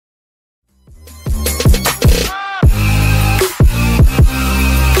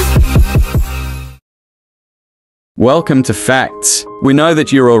Welcome to Facts. We know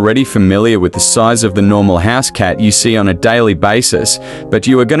that you're already familiar with the size of the normal house cat you see on a daily basis, but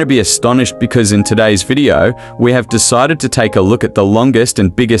you are going to be astonished because in today's video, we have decided to take a look at the longest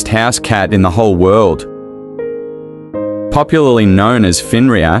and biggest house cat in the whole world. Popularly known as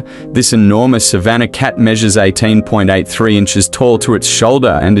FENRIR, this enormous savanna cat measures 18.83 inches tall to its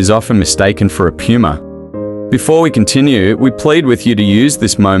shoulder and is often mistaken for a puma. Before we continue, we plead with you to use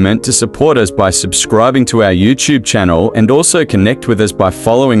this moment to support us by subscribing to our YouTube channel and also connect with us by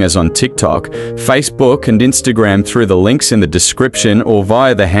following us on TikTok, Facebook and Instagram through the links in the description or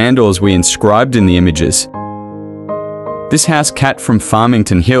via the handles we inscribed in the images. This house cat from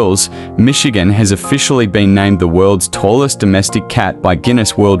Farmington Hills, Michigan has officially been named the world's tallest domestic cat by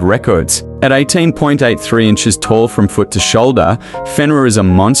Guinness World Records. At 18.83 inches tall from foot to shoulder, FENRIR is a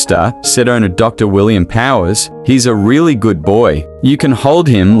monster, said owner Dr. William Powers. He's a really good boy. You can hold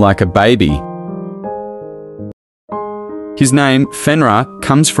him like a baby. His name, FENRIR,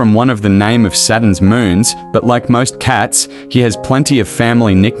 comes from one of the name of Saturn's moons, but like most cats, he has plenty of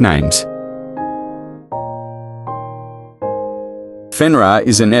family nicknames. FENRIR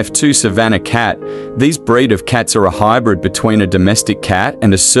is an F2 savanna cat. These breed of cats are a hybrid between a domestic cat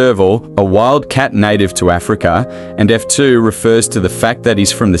and a serval, a wild cat native to Africa, and F2 refers to the fact that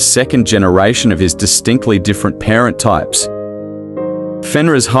he's from the second generation of his distinctly different parent types.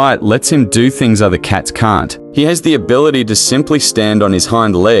 FENRIR's height lets him do things other cats can't. He has the ability to simply stand on his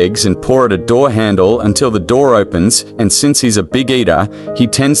hind legs and paw at a door handle until the door opens, and since he's a big eater, he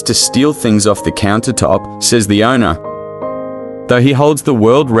tends to steal things off the countertop, says the owner. Though he holds the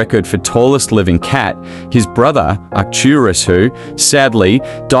world record for tallest living cat, his brother, Arcturus, who, sadly,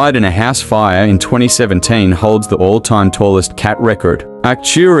 died in a house fire in 2017, holds the all-time tallest cat record.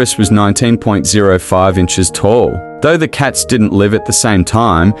 Arcturus was 19.05 inches tall. Though the cats didn't live at the same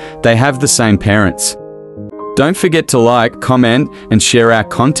time, they have the same parents. Don't forget to like, comment, and share our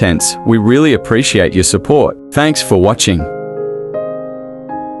contents. We really appreciate your support. Thanks for watching.